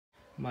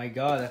My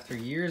God, after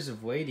years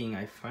of waiting,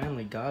 I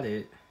finally got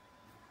it.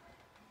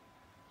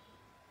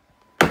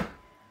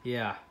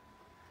 Yeah.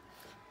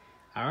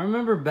 I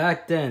remember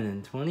back then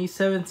in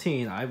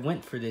 2017, I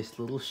went for this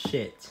little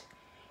shit.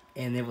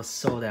 And it was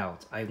sold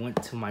out. I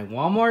went to my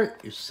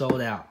Walmart, it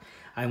sold out.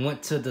 I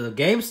went to the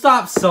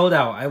GameStop, sold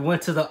out. I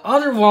went to the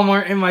other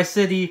Walmart in my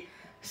city,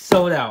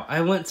 sold out.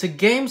 I went to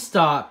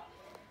GameStop,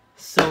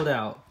 sold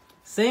out.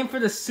 Same for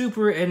the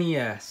Super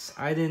NES.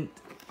 I didn't,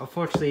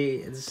 unfortunately,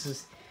 this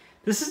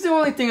is the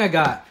only thing I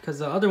got. Because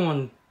the other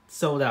one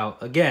sold out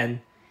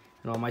again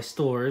in all my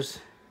stores.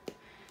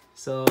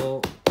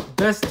 So,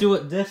 best do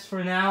it this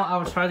for now. I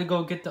will try to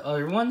go get the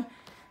other one.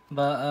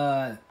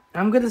 But,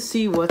 I'm gonna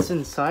see what's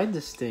inside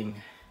this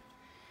thing.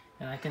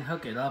 And I can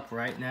hook it up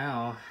right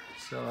now.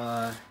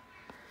 So,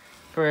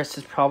 first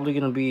it's probably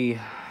gonna be,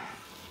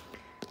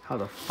 how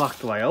the fuck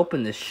do I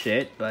open this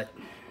shit? But,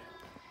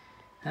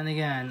 and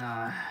again,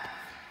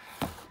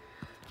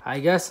 I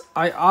guess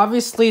I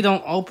obviously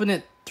don't open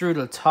it through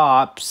the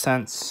top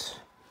since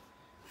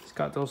it's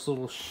got those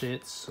little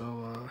shits.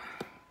 So,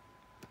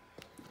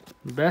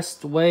 the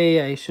best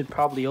way I should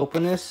probably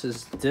open this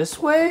is this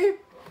way,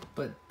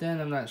 but then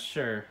I'm not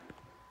sure.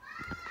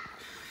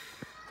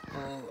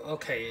 Oh,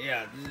 okay,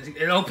 yeah,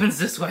 it opens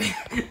this way.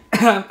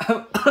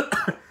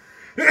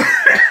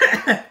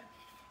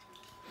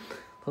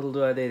 Little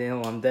do I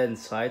know I'm dead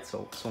inside,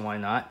 so why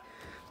not?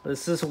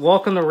 This is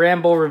Welcome to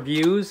Rambo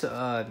Reviews,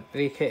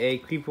 aka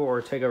Creeper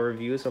Ortega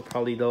Reviews. So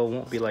probably though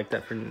won't be like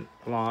that for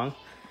long.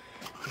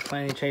 I'm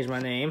planning to change my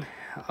name.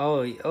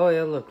 Oh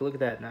yeah, look at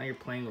that. Now you're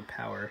playing with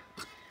power.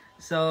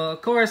 So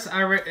of course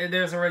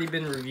there's already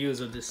been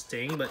reviews of this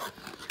thing, but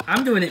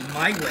I'm doing it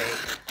my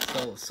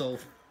way. So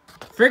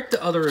frick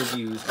the other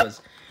reviews,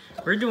 because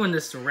we're doing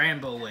this the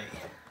Rambo way.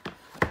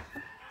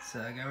 So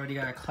I already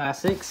got a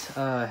classics.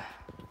 I'm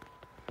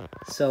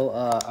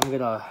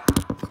gonna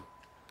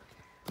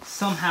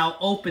somehow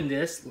open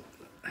this.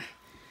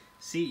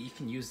 See, you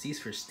can use these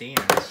for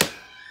stands.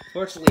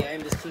 Fortunately, I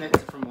am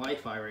disconnected from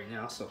Wi-Fi right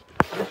now, so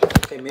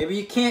okay, maybe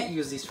you can't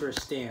use these for a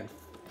stand.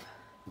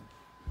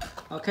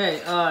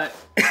 Okay, I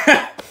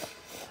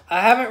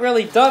haven't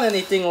really done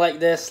anything like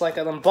this, like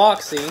an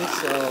unboxing,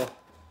 so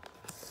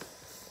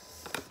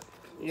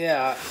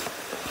yeah.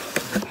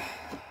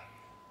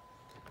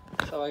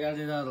 So I got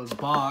it out of the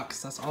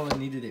box. That's all I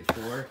needed it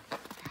for.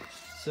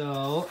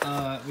 So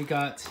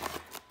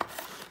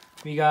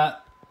we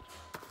got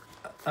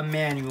a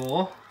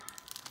manual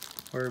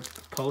or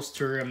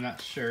poster. I'm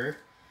not sure.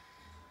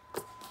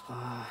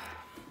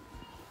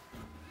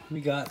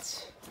 We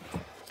got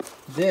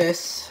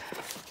this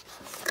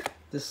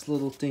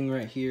little thing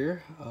right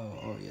here.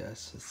 Oh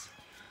yes, it's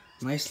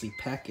nicely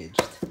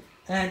packaged.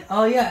 And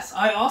oh yes,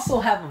 I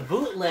also have a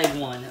bootleg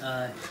one.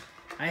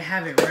 I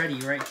have it ready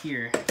right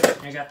here.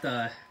 I got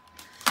the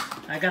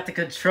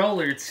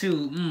controller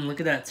too. Look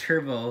at that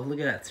turbo. Look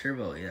at that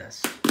turbo.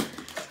 Yes.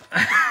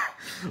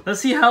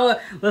 let's see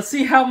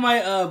how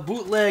my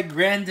bootleg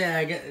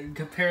granddad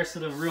compares to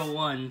the real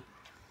one.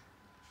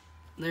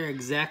 They're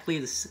exactly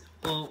the same.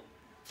 Well,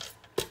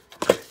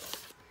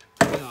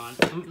 hang on.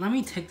 Let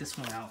me take this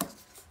one out.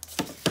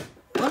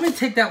 Let me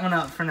take that one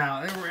out for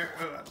now.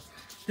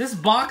 This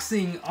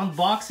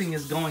unboxing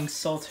is going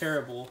so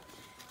terrible,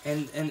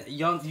 and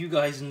you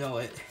guys know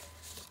it.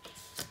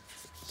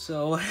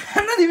 So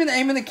I'm not even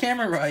aiming the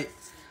camera right.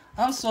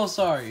 I'm so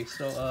sorry.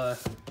 So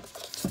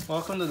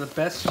welcome to the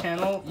best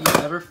channel you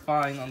ever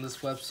find on this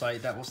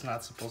website. That was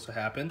not supposed to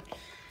happen.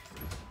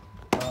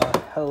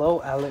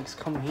 Hello, Alex.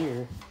 Come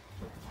here.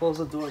 Close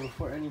the door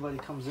before anybody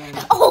comes in.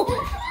 Oh no!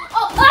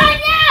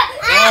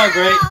 Oh,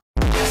 great.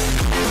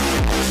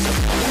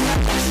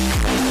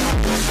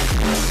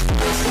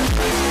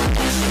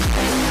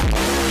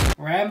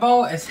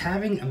 Rambo is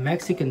having a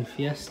Mexican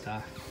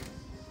fiesta.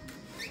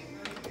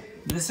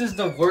 This is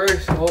the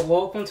worst.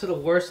 Welcome to the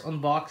worst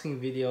unboxing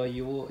video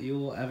you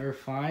will ever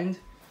find.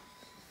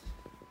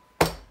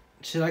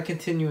 Should I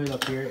continue it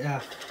up here?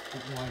 Yeah,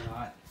 why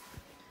not?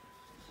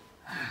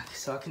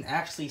 So I can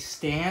actually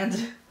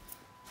stand,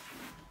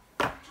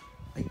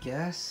 I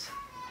guess.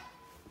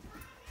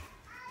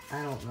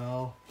 I don't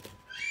know.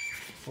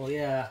 Well,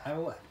 yeah,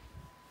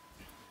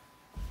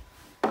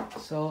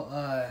 So,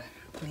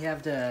 we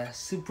have the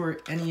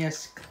Super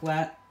NES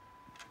Classic.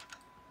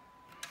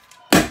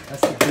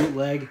 That's the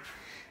bootleg.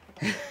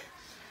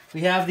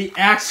 We have the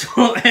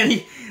actual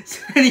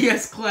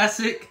NES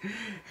Classic.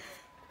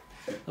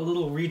 A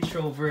little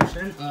retro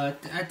version.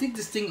 I think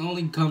this thing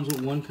only comes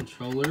with one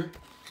controller.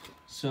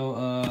 So,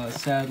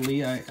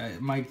 sadly,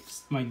 my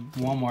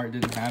Walmart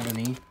didn't have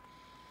any.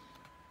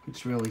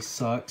 Which really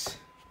sucks.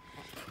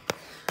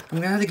 I'm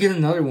gonna have to get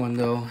another one,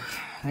 though.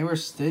 They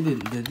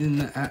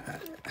didn't.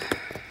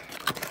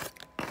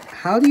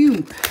 How?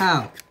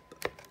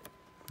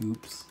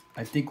 Oops.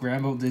 I think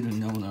Rambo did a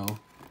no-no.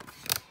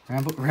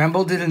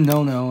 Rambo did a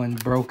no-no and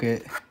broke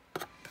it.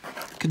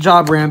 Good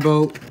job,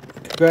 Rambo.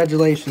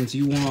 Congratulations,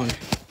 you won.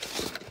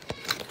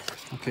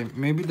 Okay,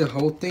 maybe the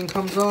whole thing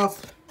comes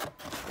off.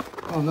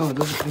 Oh no, it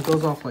doesn't. It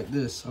goes off like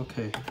this.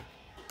 Okay.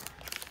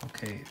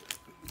 Okay.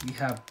 We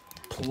have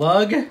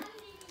plug.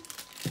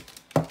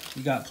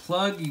 You got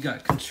plug, you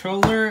got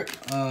controller,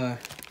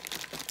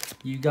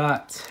 you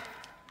got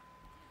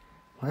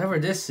whatever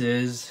this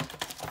is,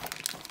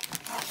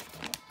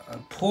 a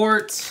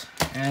port,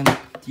 and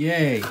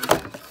yay.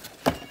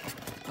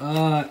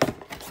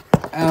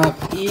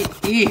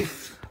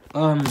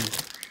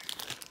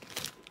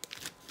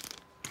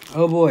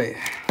 Oh boy.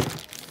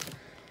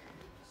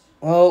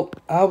 Well,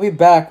 I'll be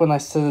back when I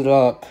set it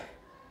up.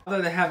 Now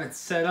that I have it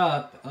set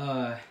up,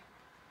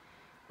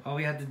 all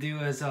we have to do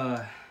is,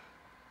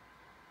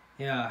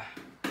 yeah.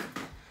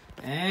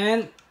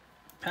 And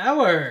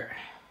power.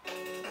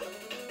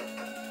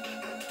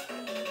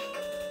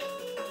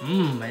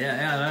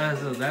 Yeah,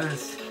 that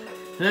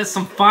is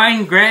some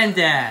fine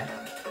granddad.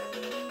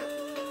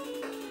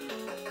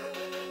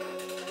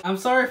 I'm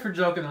sorry for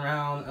joking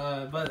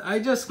around, but I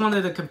just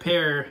wanted to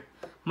compare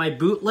my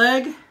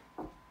bootleg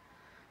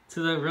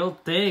to the real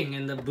thing,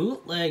 and the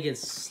bootleg is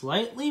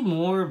slightly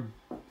more,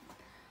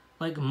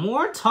 like,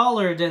 more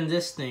taller than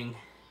this thing.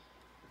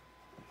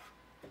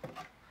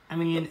 I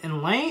mean,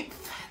 in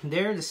length,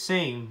 they're the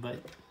same,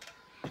 but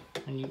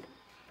when you,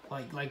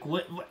 like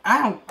what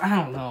I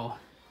don't know.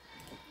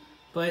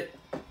 But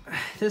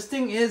this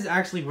thing is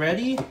actually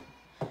ready.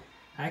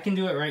 I can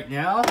do it right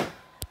now.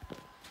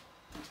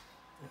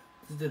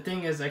 The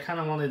thing is, I kind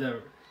of wanted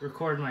to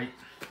record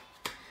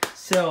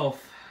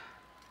myself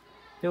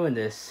doing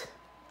this.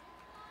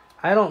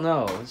 I don't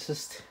know. It's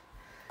just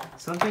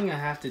something I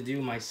have to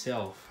do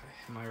myself.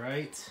 Am I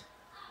right?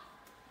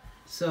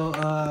 So,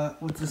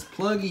 with this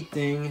pluggy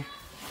thing,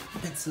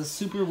 it's a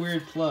super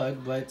weird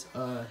plug, but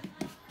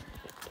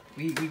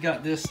we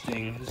got this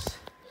thing, this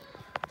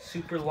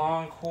super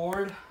long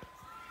cord,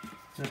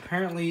 and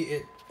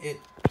apparently it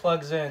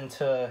plugs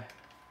into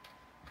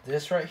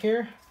this right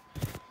here,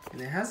 and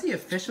it has the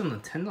official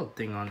Nintendo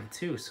thing on it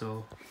too.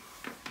 So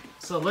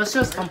let's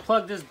just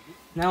unplug this.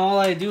 Now all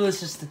I do is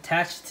just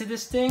attach it to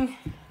this thing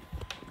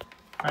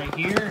right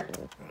here.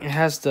 It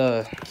has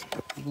the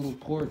little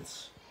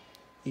ports,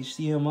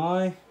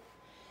 HDMI.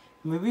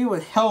 Maybe it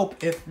would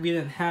help if we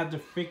didn't have the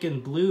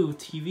freaking blue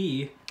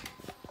TV.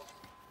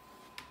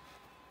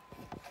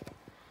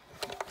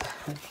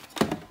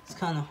 It's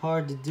kind of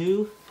hard to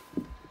do.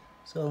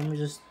 So let me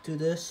just do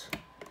this.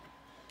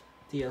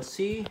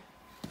 DLC.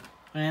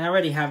 And I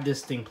already have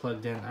this thing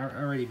plugged in. I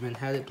already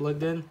had it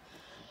plugged in.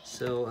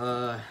 So,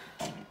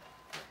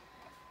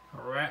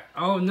 alright.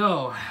 Oh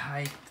no,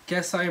 I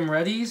guess I'm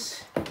ready.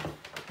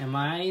 Am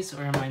I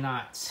or am I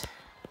not?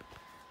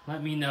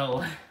 Let me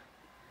know.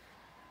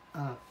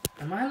 Am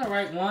I on the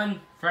right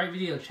one? Right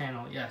video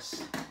channel,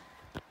 yes.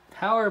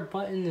 Power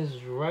button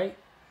is right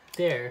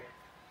there.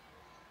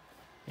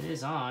 It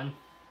is on.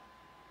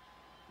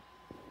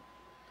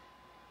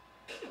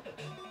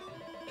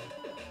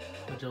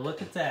 Would you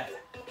look at that?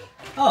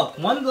 Oh,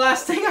 one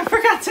last thing I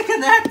forgot to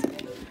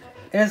connect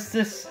is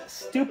this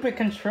stupid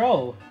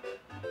control.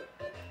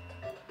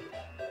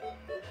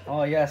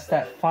 Oh yes,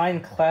 that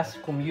fine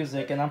classical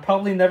music, and I'm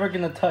probably never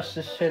gonna touch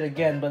this shit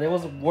again, but it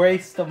was a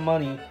waste of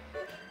money.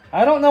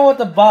 I don't know what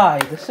to buy.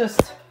 It's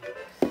just,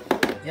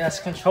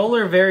 yes,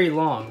 controller very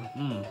long.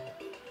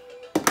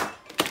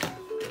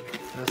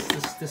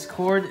 This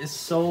cord is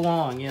so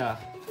long, yeah.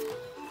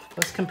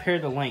 Let's compare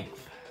the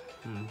length.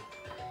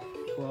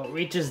 Well, it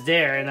reaches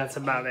there, and that's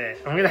about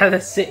it. I'm gonna have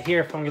to sit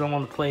here if I'm gonna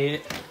want to play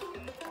it.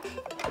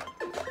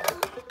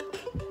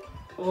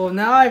 Well,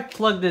 now I've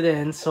plugged it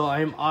in, so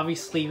I'm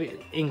obviously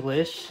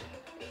English.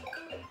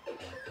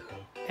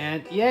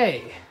 And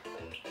yay!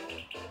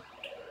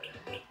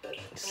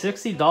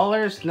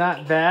 $60,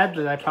 not bad,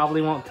 but I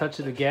probably won't touch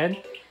it again.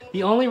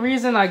 The only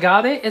reason I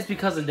got it is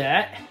because of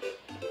that.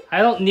 I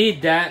don't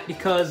need that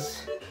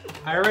because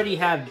I already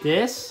have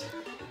this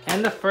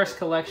and the first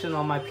collection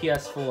on my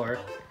PS4.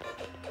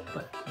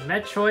 But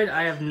Metroid,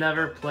 I have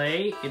never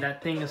played.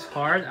 That thing is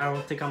hard. I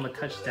don't think I'm gonna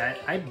touch that.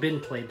 I've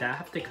been played that. I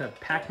have to think of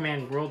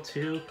Pac-Man World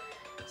 2.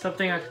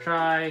 Something I could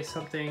try.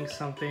 Something.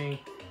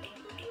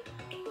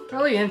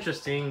 Really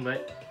interesting,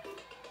 but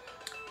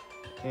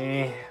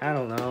I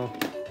don't know.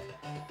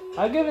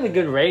 I'll give it a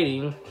good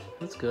rating.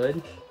 That's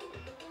good.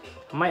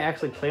 I might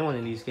actually play one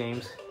of these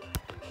games.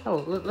 Oh,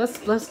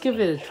 let's give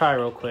it a try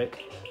real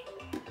quick.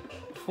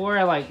 Before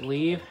I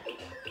leave,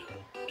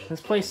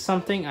 let's play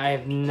something I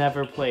have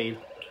never played.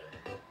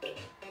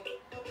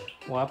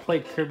 Well, I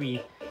played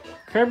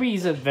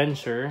Kirby's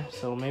Adventure,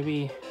 so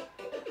maybe,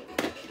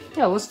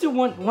 yeah, let's do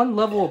one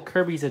level of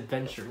Kirby's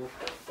Adventure.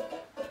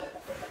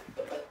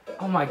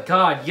 Oh my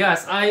god,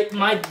 yes,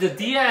 the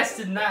DS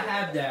did not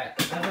have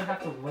that. I would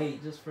have to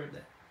wait just for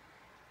that.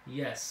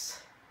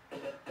 Yes.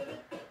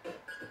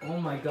 Oh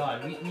my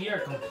god, we are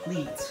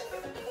complete.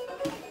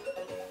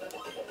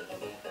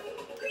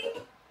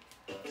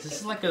 This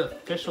is like an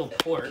official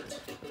port.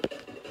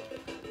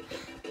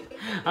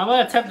 I'm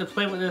gonna attempt to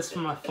play with this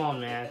from my phone,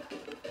 man.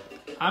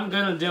 I'm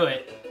gonna do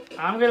it.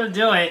 I'm gonna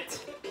do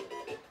it.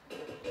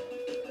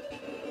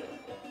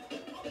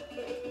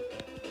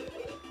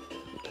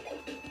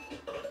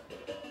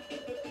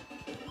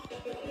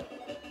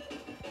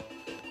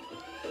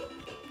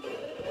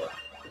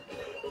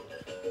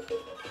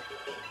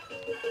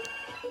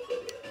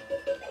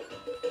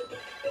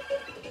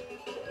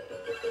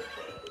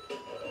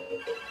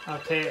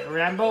 Okay,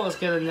 Rambo is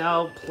gonna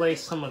now play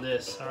some of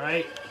this,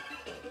 alright?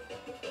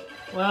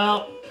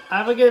 Well,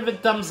 I would give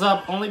it thumbs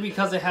up only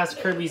because it has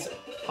Kirby's...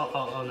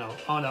 Oh no,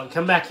 oh no,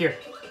 come back here.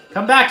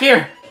 Come back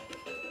here!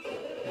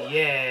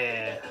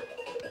 Yeah.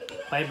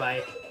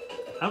 Bye-bye.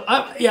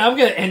 Yeah, I'm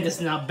gonna end this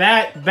now.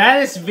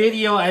 Baddest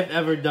video I've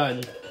ever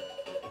done.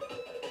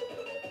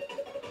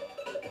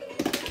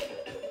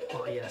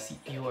 Oh yes,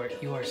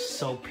 you are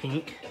so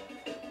pink.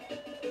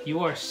 You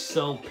are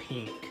so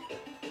pink.